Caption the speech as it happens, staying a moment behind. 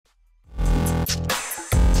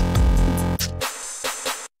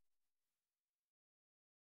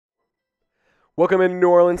Welcome into New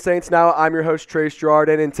Orleans Saints Now. I'm your host, Trace Girouard,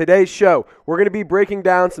 and in today's show, we're going to be breaking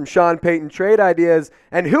down some Sean Payton trade ideas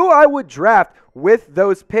and who I would draft with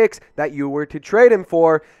those picks that you were to trade him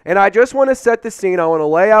for. And I just want to set the scene. I want to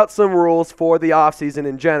lay out some rules for the offseason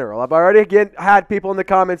in general. I've already had people in the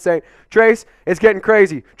comments saying, Trace, it's getting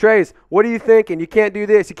crazy. Trace, what are you thinking? You can't do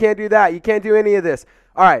this. You can't do that. You can't do any of this.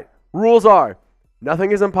 All right, rules are,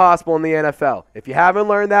 nothing is impossible in the NFL. If you haven't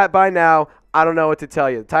learned that by now, I don't know what to tell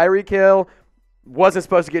you. Tyreek Hill wasn't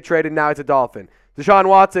supposed to get traded. Now he's a Dolphin. Deshaun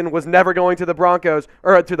Watson was never going to the Broncos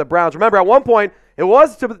or to the Browns. Remember, at one point, it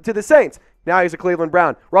was to the Saints. Now he's a Cleveland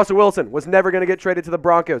Brown. Russell Wilson was never going to get traded to the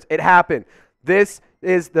Broncos. It happened. This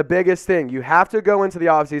is the biggest thing. You have to go into the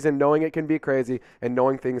offseason knowing it can be crazy and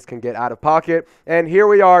knowing things can get out of pocket. And here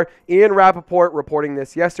we are, Ian Rappaport reporting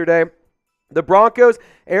this yesterday. The Broncos,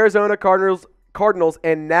 Arizona Cardinals,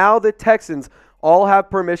 and now the Texans all have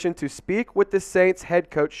permission to speak with the Saints head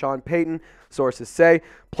coach Sean Payton. Sources say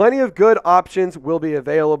plenty of good options will be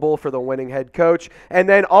available for the winning head coach. And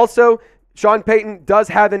then also, Sean Payton does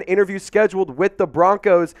have an interview scheduled with the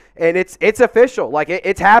Broncos, and it's official. Like,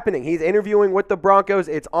 it's happening. He's interviewing with the Broncos.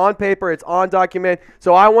 It's on paper. It's on document.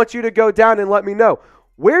 So I want you to go down and let me know,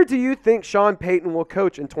 where do you think Sean Payton will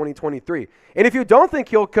coach in 2023? And if you don't think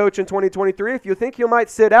he'll coach in 2023, if you think he might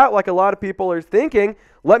sit out like a lot of people are thinking,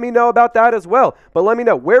 let me know about that as well. But let me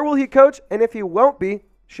know, where will he coach? And if he won't be,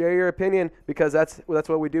 share your opinion, because that's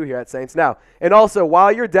what we do here at Saints Now. And also,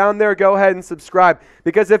 while you're down there, go ahead and subscribe,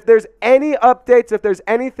 because if there's any updates, if there's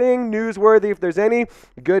anything newsworthy, if there's any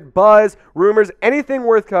good buzz, rumors, anything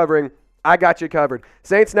worth covering, I got you covered.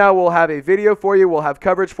 Saints Now will have a video for you. We'll have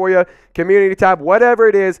coverage for you, community tab, whatever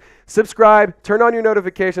it is. Subscribe, turn on your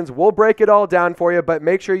notifications. We'll break it all down for you, but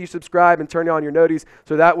make sure you subscribe and turn on your noties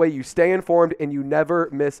so that way you stay informed and you never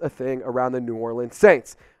miss a thing around the New Orleans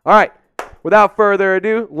Saints. All right. Without further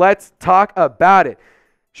ado, let's talk about it.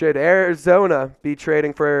 Should Arizona be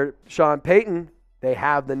trading for Sean Payton? They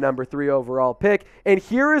have the number 3 overall pick. And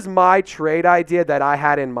here is my trade idea that I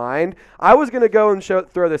had in mind. I was going to go and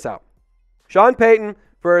throw this out. Sean Payton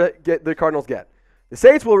for the Cardinals get. The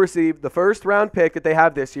Saints will receive the first-round pick that they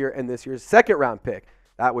have this year and this year's second-round pick.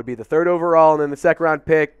 That would be the 3rd overall, and then the second-round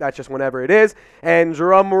pick, that's just whenever it is. And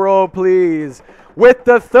drum roll, please. With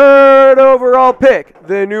the 3rd overall pick,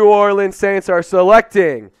 the New Orleans Saints are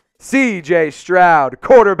selecting C.J. Stroud,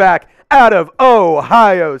 quarterback out of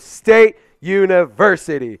Ohio State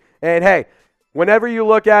University. And hey, whenever you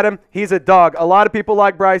look at him, he's a dog. A lot of people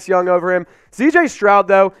like Bryce Young over him. C.J. Stroud,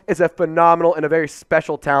 though, is a phenomenal and a very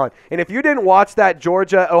special talent. And if you didn't watch that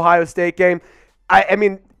Georgia-Ohio State game, I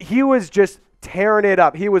mean, he was just tearing it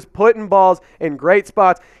up. He was putting balls in great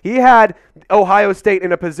spots. He had Ohio State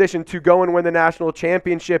in a position to go and win the national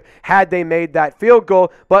championship had they made that field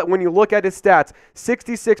goal. But when you look at his stats,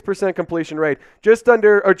 66% completion rate, just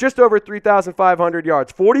over 3,500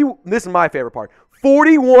 yards. This is my favorite part.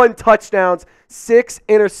 41 touchdowns, 6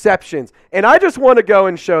 interceptions. And I just want to go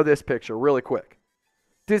and show this picture really quick.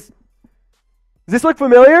 Does this look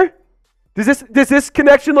familiar? Does this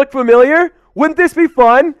connection look familiar? Wouldn't this be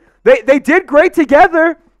fun? They did great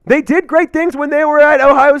together. They did great things when they were at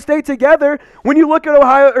Ohio State together. When you look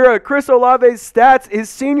at Chris Olave's stats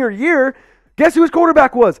his senior year, guess who his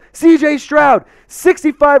quarterback was? C.J. Stroud.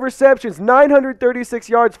 65 receptions, 936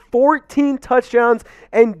 yards, 14 touchdowns,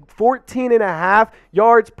 and 14.5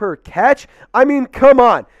 yards per catch. I mean, come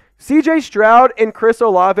on. C.J. Stroud and Chris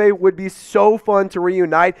Olave would be so fun to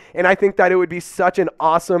reunite, and I think that it would be such an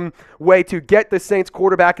awesome way to get the Saints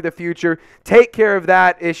quarterback of the future, take care of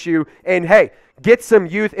that issue, and hey, get some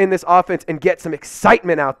youth in this offense and get some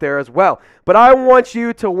excitement out there as well. But I want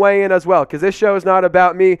you to weigh in as well, because this show is not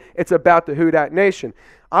about me, it's about the Who Dat Nation.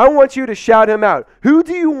 I want you to shout him out. Who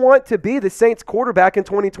do you want to be the Saints quarterback in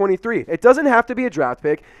 2023? It doesn't have to be a draft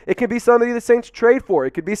pick. It can be somebody the Saints trade for.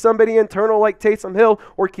 It could be somebody internal like Taysom Hill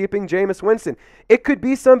or keeping Jameis Winston. It could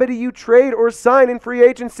be somebody you trade or sign in free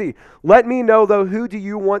agency. Let me know, though, who do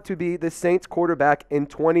you want to be the Saints quarterback in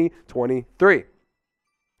 2023?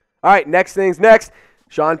 All right, next things next.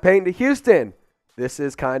 Sean Payton to Houston. This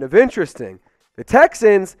is kind of interesting. The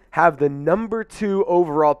Texans have the number 2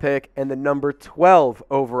 overall pick and the number 12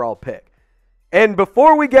 overall pick. And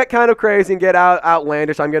before we get kind of crazy and get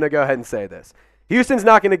outlandish, I'm going to go ahead and say this. Houston's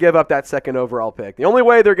not going to give up that 2nd overall pick. The only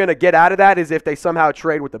way they're going to get out of that is if they somehow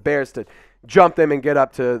trade with the Bears to jump them and get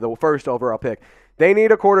up to the 1st overall pick. They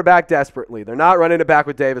need a quarterback desperately. They're not running it back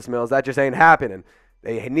with Davis Mills. That just ain't happening.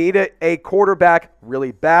 They need a quarterback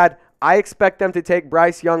really bad. I expect them to take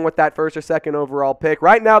Bryce Young with that 1st or 2nd overall pick.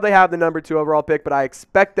 Right now they have the number 2 overall pick, but I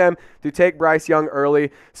expect them to take Bryce Young early.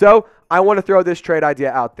 So I want to throw this trade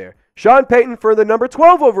idea out there. Sean Payton for the number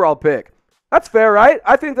 12 overall pick. That's fair, right?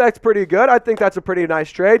 I think that's pretty good. I think that's a pretty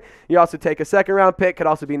nice trade. You also take a second-round pick. Could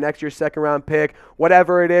also be next year's second-round pick,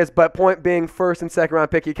 whatever it is. But point being, first and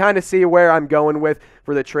second-round pick. You kind of see where I'm going with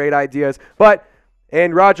for the trade ideas.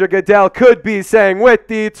 And Roger Goodell could be saying with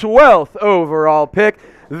the 12th overall pick,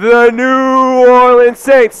 the New Orleans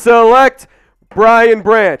Saints select Brian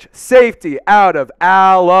Branch, safety out of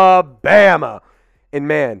Alabama. And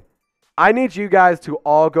man, I need you guys to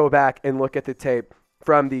all go back and look at the tape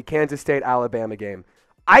from the Kansas State-Alabama game.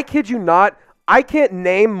 I kid you not, I can't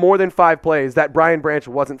name more than 5 plays that Brian Branch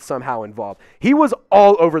wasn't somehow involved. He was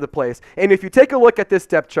all over the place. And if you take a look at this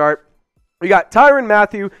depth chart, you got Tyrann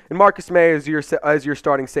Mathieu and Marcus May as your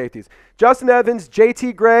starting safeties. Justin Evans,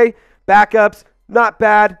 JT Gray, backups, not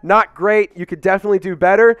bad, not great. You could definitely do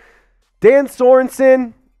better. Dan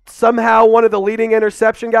Sorensen, somehow one of the leading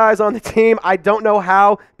interception guys on the team. I don't know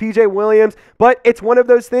how. PJ Williams, but it's one of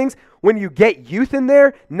those things. When you get youth in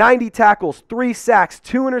there, 90 tackles, 3 sacks,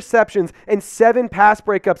 2 interceptions, and 7 pass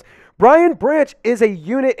breakups. Brian Branch is a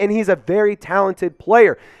unit, and he's a very talented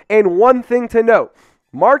player. And one thing to note,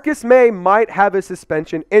 Marcus May might have a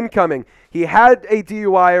suspension incoming. He had a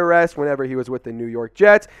DUI arrest whenever he was with the New York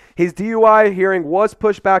Jets. His DUI hearing was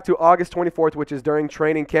pushed back to August 24th, which is during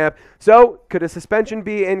training camp. So could a suspension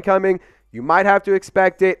be incoming? You might have to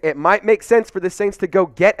expect it. It might make sense for the Saints to go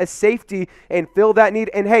get a safety and fill that need.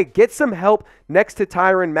 And, hey, get some help next to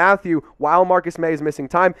Tyrann Mathieu while Marcus May is missing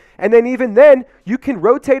time. And then even then, you can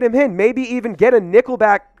rotate him in. Maybe even get a nickel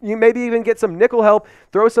back. You maybe even get some nickel help.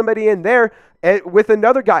 Throw somebody in there with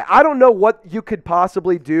another guy. I don't know what you could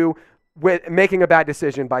possibly do with making a bad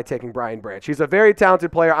decision by taking Brian Branch. He's a very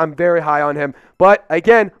talented player. I'm very high on him. But,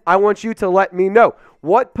 again, I want you to let me know.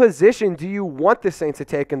 What position do you want the Saints to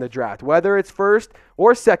take in the draft, whether it's first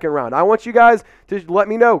or second round? I want you guys to let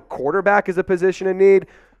me know. Quarterback is a position in need.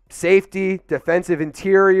 Safety, defensive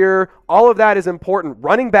interior, all of that is important.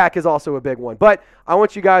 Running back is also a big one. But I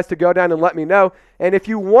want you guys to go down and let me know. And if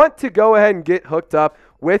you want to go ahead and get hooked up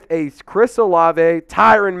with a Chris Olave,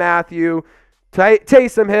 Tyrann Mathieu,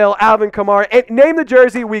 Taysom Hill, Alvin Kamara, and name the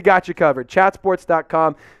jersey, we got you covered.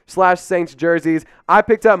 Chatsports.com/Saints jerseys. I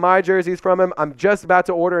picked up my jerseys from him. I'm just about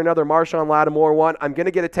to order another Marshawn Lattimore one. I'm going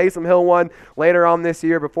to get a Taysom Hill one later on this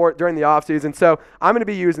year during the offseason. So I'm going to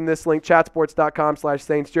be using this link,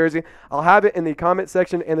 chatsports.com/Saints jersey. I'll have it in the comment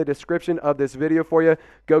section and the description of this video for you.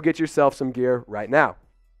 Go get yourself some gear right now.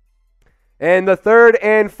 And the third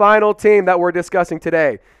and final team that we're discussing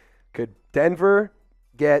today, could Denver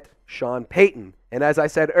get Sean Payton? And as I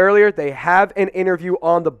said earlier, they have an interview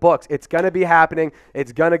on the books. It's going to be happening.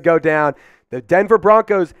 It's going to go down. The Denver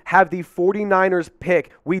Broncos have the 49ers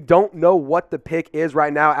pick. We don't know what the pick is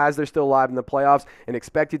right now as they're still alive in the playoffs and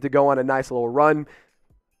expected to go on a nice little run.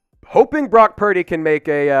 Hoping Brock Purdy can make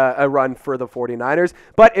a run for the 49ers.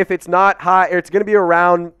 But if it's not high, it's going to be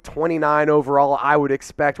around 29 overall, I would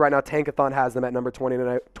expect. Right now, Tankathon has them at number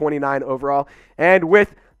 29 overall. And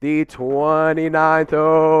with the 29th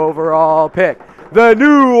overall pick, the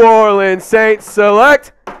New Orleans Saints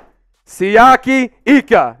select Siaki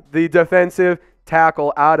Ika, the defensive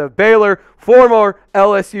tackle out of Baylor, former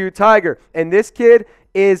LSU Tiger. And this kid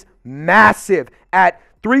is massive at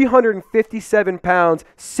 357 pounds,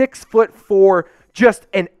 6'4", just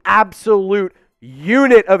an absolute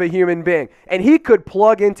unit of a human being. And he could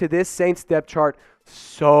plug into this Saints depth chart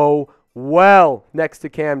so well next to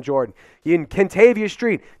Cam Jordan. Kentavious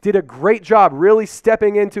Street did a great job really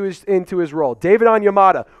stepping into his role. David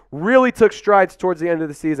Onyemata really took strides towards the end of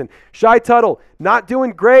the season. Shai Tuttle, not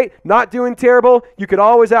doing great, not doing terrible. You could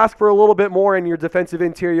always ask for a little bit more in your defensive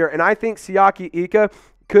interior, and I think Siaki Ika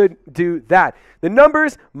could do that. The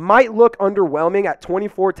numbers might look underwhelming at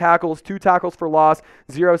 24 tackles, 2 tackles for loss,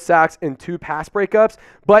 0 sacks, and 2 pass breakups,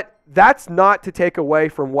 but that's not to take away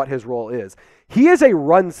from what his role is. He is a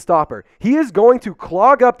run stopper. He is going to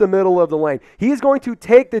clog up the middle of the lane. He is going to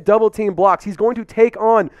take the double team blocks. He's going to take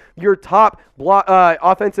on your top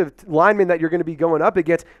offensive lineman that you're going to be going up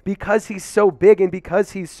against because he's so big and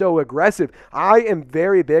because he's so aggressive. I am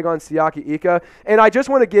very big on Siaki Ika, and I just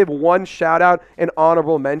want to give one shout out and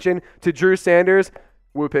honorable mention to Drew Sanders.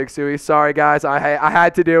 Woo Pig Suey. Sorry, guys. I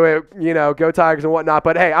had to do it. You know, go Tigers and whatnot.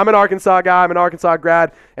 But, hey, I'm an Arkansas guy. I'm an Arkansas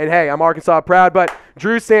grad. And, hey, I'm Arkansas proud. But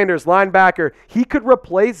Drew Sanders, linebacker, he could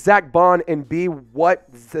replace Zach Bond and be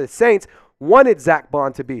what the Saints wanted Zach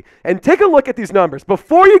Bond to be. And take a look at these numbers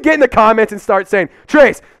before you get in the comments and start saying,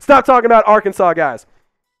 Trace, stop talking about Arkansas guys.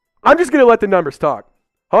 I'm just going to let the numbers talk.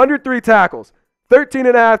 103 tackles,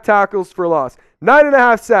 13.5 tackles for loss,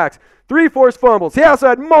 9.5 sacks, 3 forced fumbles. He also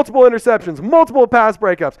had multiple interceptions, multiple pass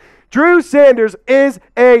breakups. Drew Sanders is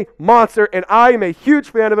a monster, and I am a huge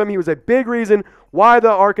fan of him. He was a big reason why the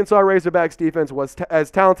Arkansas Razorbacks defense was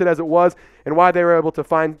as talented as it was and why they were able to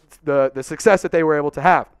find the success that they were able to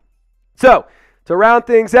have. So, to round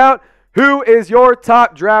things out, who is your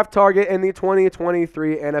top draft target in the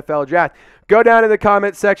 2023 NFL Draft? Go down in the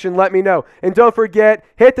comments section, let me know. And don't forget,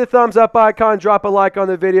 hit the thumbs up icon, drop a like on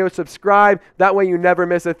the video, subscribe. That way you never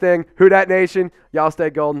miss a thing. Who Dat Nation? Y'all stay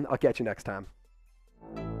golden. I'll catch you next time.